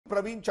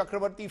Praveen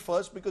Chakravarti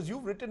first, because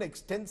you've written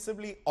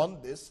extensively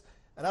on this,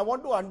 and I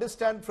want to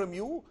understand from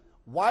you,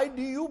 why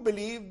do you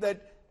believe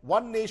that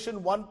one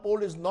nation, one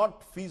poll is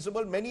not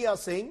feasible? Many are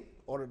saying,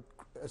 or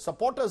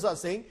supporters are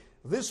saying,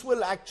 this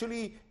will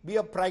actually be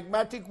a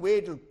pragmatic way,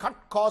 it will cut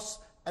costs,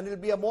 and it will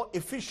be a more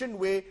efficient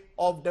way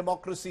of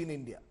democracy in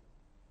India.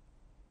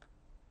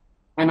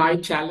 And I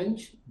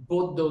challenge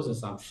both those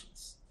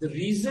assumptions. The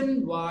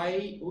reason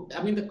why,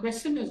 I mean, the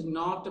question is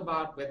not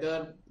about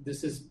whether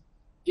this is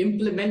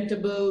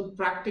implementable,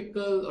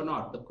 practical or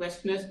not. The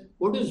question is,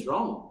 what is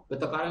wrong with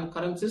the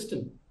current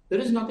system? There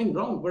is nothing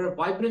wrong. We're a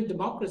vibrant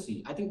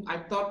democracy. I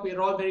thought we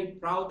are all very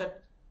proud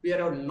that we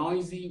are a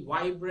noisy,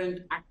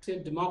 vibrant,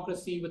 active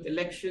democracy with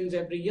elections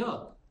every year.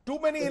 Too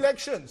many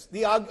elections.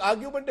 The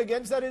argument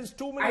against that is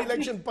too many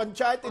elections.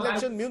 Panchayat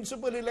election,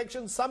 municipal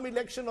election, some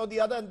election or the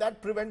other, and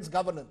that prevents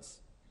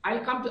governance. I'll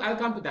come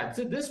to that.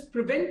 So this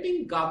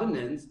preventing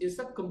governance is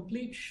a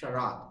complete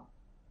charade.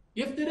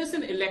 If there is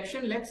an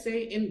election, let's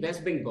say in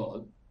West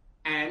Bengal,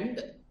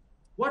 and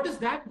what has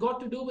that got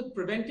to do with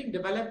preventing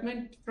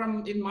development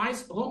in my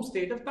home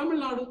state of Tamil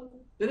Nadu?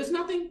 There is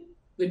nothing.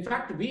 In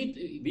fact,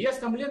 we as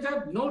Tamilians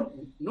have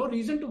no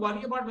reason to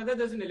worry about whether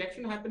there's an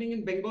election happening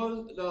in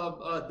Bengal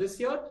this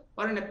year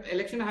or an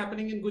election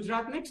happening in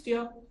Gujarat next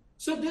year.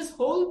 So this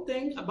whole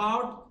thing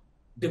about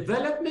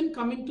development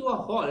coming to a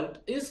halt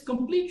is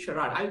complete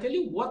charade. I'll tell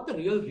you what the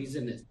real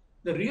reason is.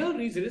 The real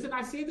reason is, and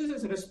I say this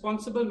as a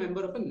responsible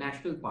member of a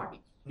national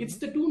party, it's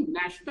the two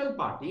national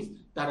parties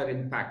that are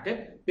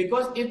impacted,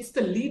 because it's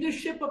the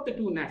leadership of the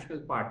two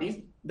national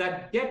parties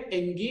that get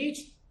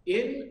engaged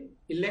in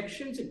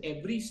elections in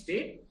every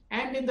state.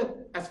 And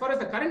as far as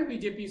the current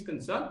BJP is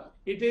concerned,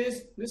 it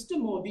is Mr.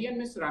 Modi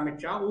and Mr. Amit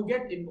Shah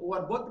who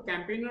are both the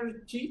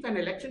campaigner chief and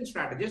election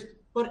strategist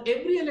for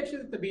every election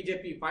that the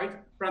BJP fights,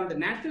 from the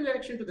national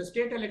election to the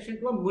state election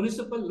to a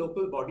municipal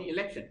local body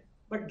election.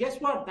 But guess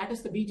what? That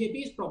is the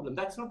BJP's problem.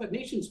 That's not the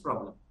nation's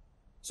problem.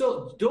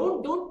 So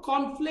don't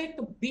conflate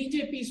the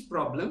BJP's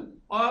problem,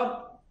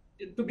 or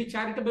to be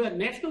charitable, a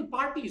national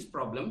party's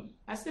problem,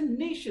 as the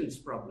nation's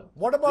problem.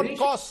 What about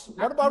costs?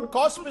 What about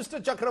costs,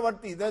 Mr.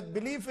 Chakravarti? The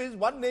belief is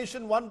one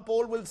nation, one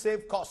poll will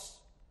save costs.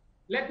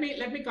 Let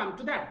me come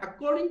to that.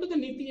 According to the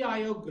Niti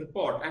Aayog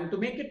report, and to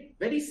make it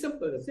very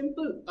simple,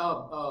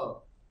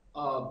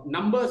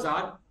 numbers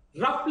are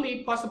roughly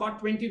it costs about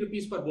 20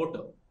 rupees per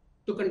voter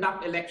to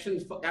conduct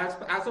elections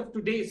as of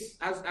today's,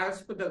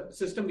 as per the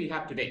system we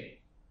have today.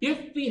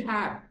 If we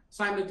have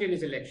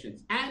simultaneous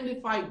elections, and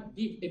if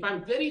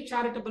I'm very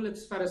charitable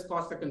as far as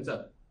costs are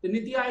concerned, the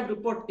Niti Aayog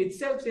report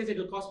itself says it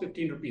will cost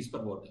 15 rupees per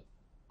voter.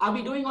 Are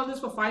we doing all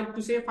this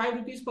to save 5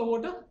 rupees per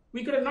voter?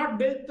 We could have not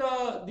built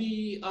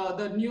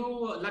the new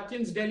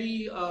Lutyens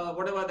Delhi,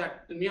 whatever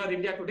that, near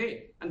India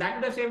today, and that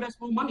would have saved us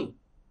more money.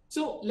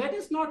 So let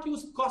us not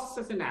use costs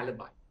as an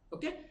alibi.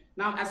 Okay.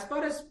 Now, as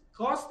far as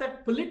costs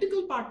that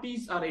political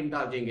parties are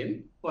indulging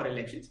in for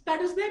elections,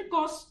 that is their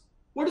cost.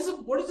 What is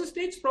the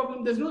state's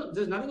problem? There's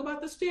nothing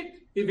about the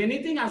state. If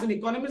anything, as an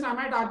economist, I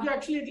might argue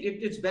actually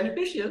it's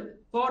beneficial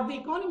for the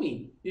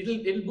economy.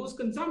 It'll boost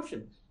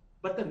consumption.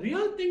 But the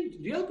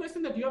real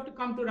question that you have to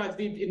come to,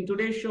 Rajdeep, in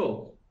today's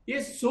show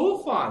is, so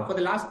far for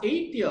the last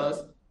 8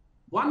 years,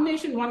 one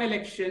nation, one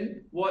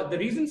election. The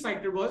reason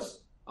cited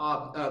was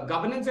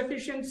governance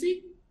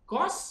efficiency,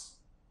 costs,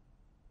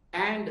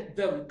 and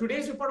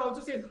today's report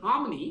also says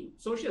harmony,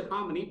 social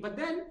harmony. But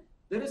then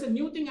there is a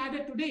new thing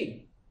added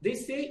today. They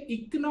say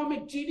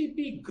economic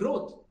GDP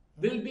growth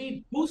will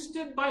be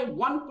boosted by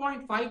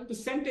 1.5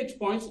 percentage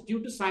points due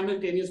to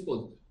simultaneous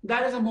polls.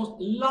 That is the most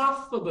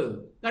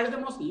laughable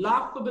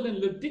and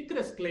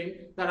ludicrous claim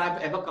that I've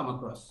ever come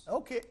across.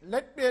 Okay,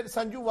 let me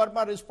Sanju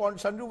Verma respond.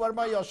 Sanju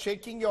Verma, you're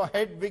shaking your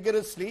head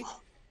vigorously.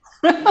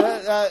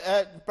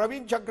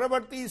 Praveen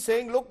Chakravarti is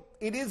saying, look,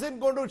 it isn't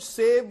going to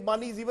save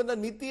monies. Even the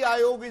Niti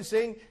Aayog is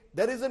saying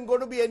there isn't going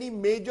to be any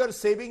major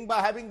saving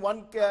by having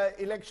one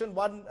election,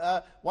 one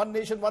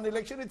nation, one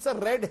election. It's a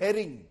red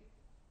herring.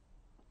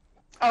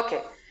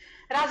 Okay.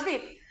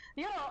 Rajdeep,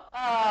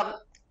 I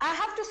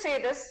have to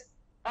say this,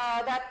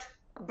 that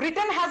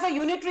Britain has a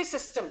unitary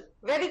system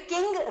where the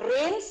king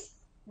reigns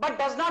but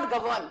does not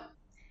govern.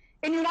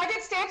 In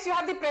United States, you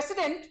have the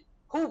president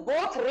who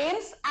both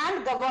reigns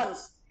and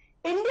governs.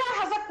 India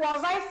has a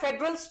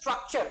quasi-federal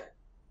structure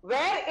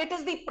where it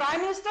is the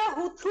prime minister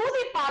who through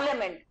the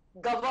parliament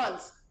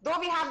governs, though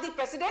we have the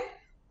president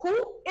who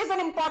is an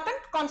important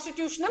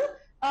constitutional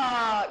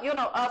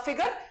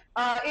figure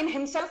in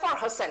himself or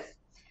herself.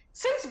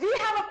 Since we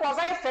have a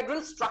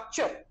quasi-federal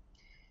structure,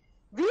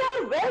 we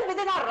are well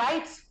within our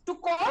rights to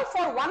call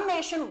for one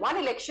nation, one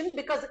election,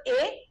 because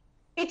A,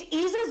 it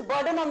eases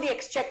burden on the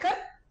exchequer.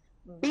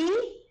 B,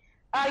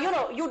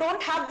 you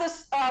don't have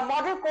this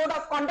model code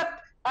of conduct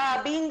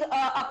being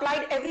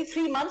applied every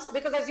 3 months,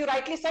 because as you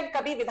rightly said,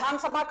 kabhi Vidhan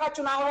Sabha ka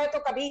chunav hai, to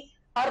kabhi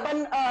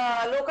urban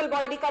local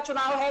body ka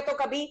chunav hai, to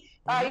kabhi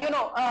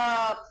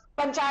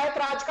Panchayat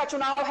Raj ka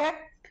chunav hai.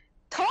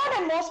 Third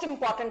and most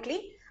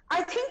importantly,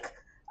 I think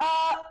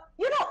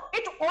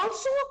it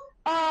also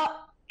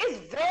is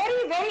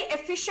very, very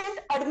efficient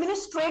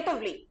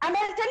administratively. And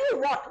I'll tell you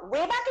what, way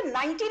back in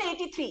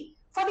 1983,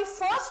 for the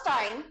first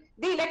time,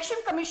 the Election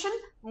Commission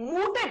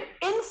mooted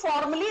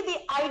informally the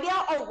idea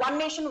of one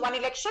nation, one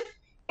election.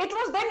 It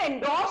was then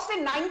endorsed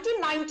in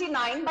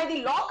 1999 by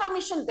the Law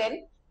Commission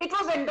then. It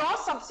was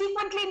endorsed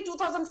subsequently in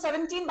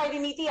 2017 by the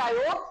Niti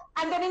Aayog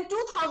and then in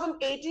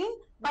 2018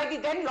 by the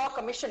then Law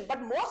Commission.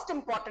 But most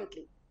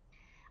importantly,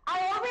 I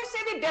always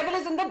say the devil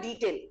is in the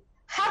detail.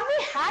 Have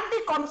we had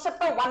the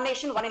concept of one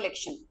nation, one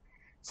election?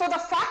 So the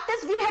fact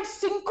is we had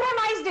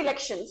synchronized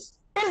elections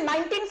till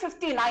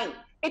 1959.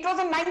 It was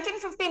in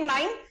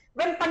 1959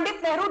 when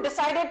Pandit Nehru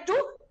decided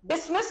to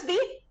dismiss the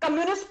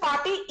Communist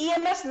Party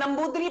EMS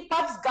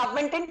Namboodiripat's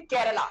government in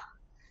Kerala.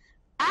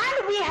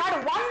 And we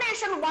had one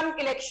nation, one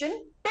election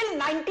till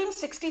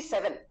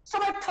 1967. So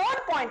my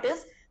third point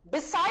is,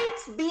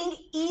 besides being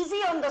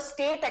easy on the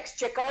state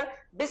exchequer,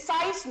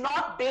 besides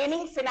not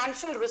draining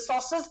financial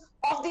resources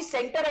of the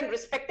center and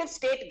respective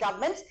state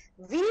governments,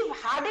 we've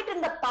had it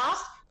in the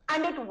past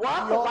and it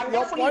worked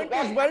wonderfully Your point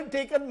well. is well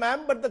taken,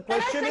 ma'am, but the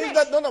question is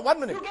that, no, 1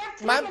 minute.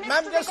 Ma'am,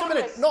 just a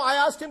minute. No, I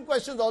asked him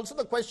questions also.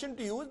 The question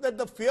to you is that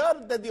the fear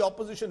that the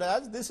opposition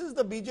has, this is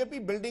the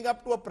BJP building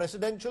up to a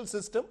presidential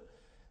system.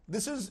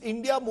 This is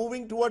India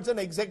moving towards an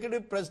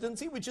executive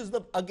presidency, which is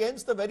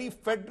against the very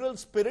federal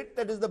spirit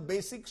that is the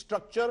basic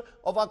structure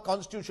of our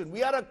constitution.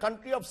 We are a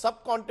country of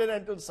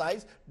subcontinental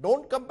size.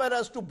 Don't compare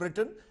us to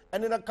Britain.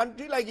 And in a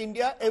country like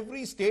India,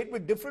 every state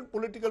with different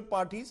political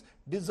parties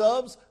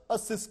deserves a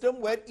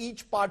system where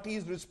each party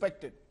is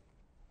respected.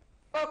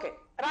 Okay.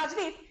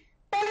 Rajdeep,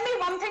 tell me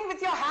one thing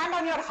with your hand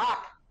on your heart.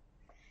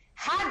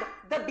 Had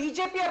the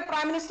BJP or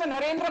Prime Minister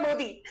Narendra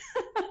Modi,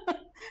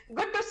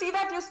 good to see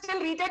that you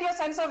still retain your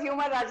sense of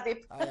humor,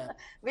 Rajdeep.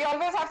 We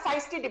always have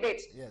feisty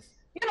debates. Yes.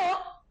 You know,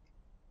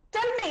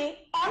 tell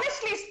me,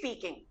 honestly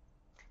speaking,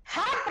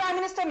 had Prime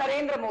Minister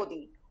Narendra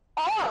Modi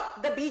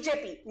or the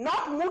BJP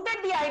not mooted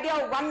the idea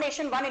of one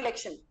nation, one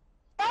election,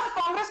 तब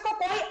कांग्रेस को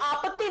कोई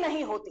आपत्ति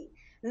नहीं होती.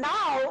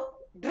 Now,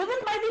 driven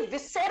by the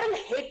visceral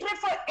hatred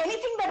for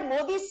anything that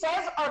Modi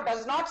says or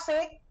does not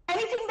say,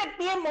 anything that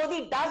PM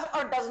Modi does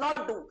or does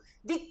not do,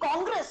 the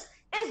Congress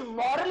is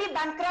morally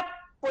bankrupt,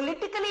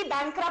 politically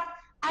bankrupt,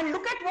 and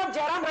look at what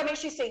Jairam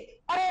Ramesh is saying.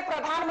 अरे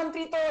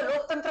प्रधानमंत्री तो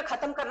लोकतंत्र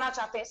खत्म करना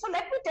चाहते हैं. So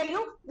let me tell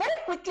you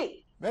very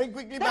quickly. Very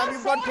quickly, ma'am,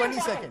 you've got 20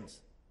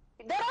 seconds.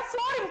 There are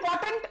four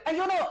important,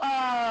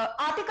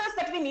 articles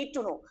that we need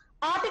to know.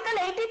 Article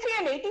 83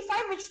 and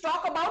 85, which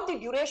talk about the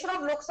duration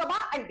of Lok Sabha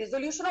and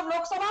dissolution of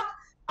Lok Sabha.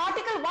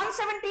 Article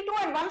 172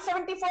 and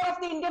 174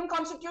 of the Indian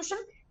Constitution,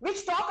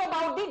 which talk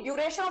about the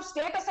duration of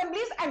state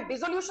assemblies and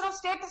dissolution of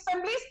state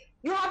assemblies.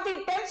 You have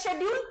the 10th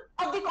schedule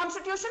of the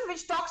Constitution,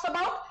 which talks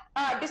about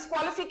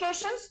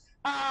disqualifications,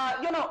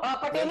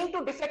 pertaining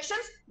to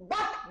defections.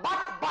 But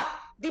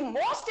the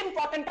most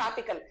important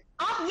article,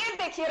 आप ये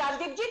देखिए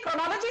राजदीप जी,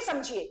 chronology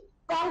समझिए.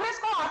 कांग्रेस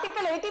को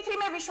article 83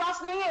 में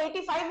विश्वास नहीं है,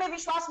 85 में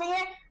विश्वास नहीं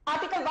है,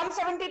 आर्टिकल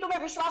 172 में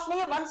विश्वास नहीं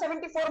है,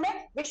 174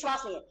 में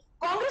विश्वास नहीं है.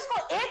 कांग्रेस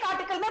को एक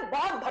आर्टिकल में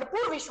बहुत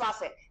भरपूर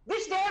विश्वास है,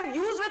 which they have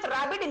used with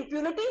rabid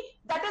impunity,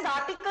 that is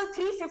article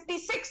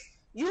 356.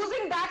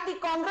 Using that, the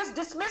Congress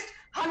dismissed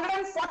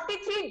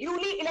 143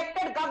 duly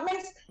elected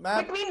governments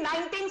between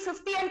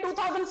 1950 and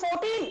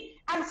 2014,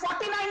 and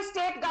 49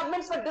 state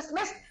governments were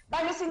dismissed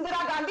by Miss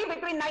Indira Gandhi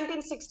between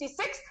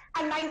 1966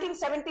 and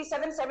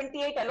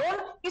 1977-78 alone.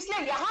 इसलिए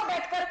यहाँ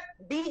बैठकर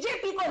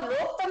BJP को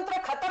लोकतंत्र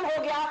खत्म हो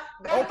गया,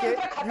 Okay,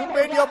 you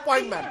made your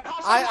point, ma'am.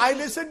 I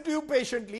listened to you patiently.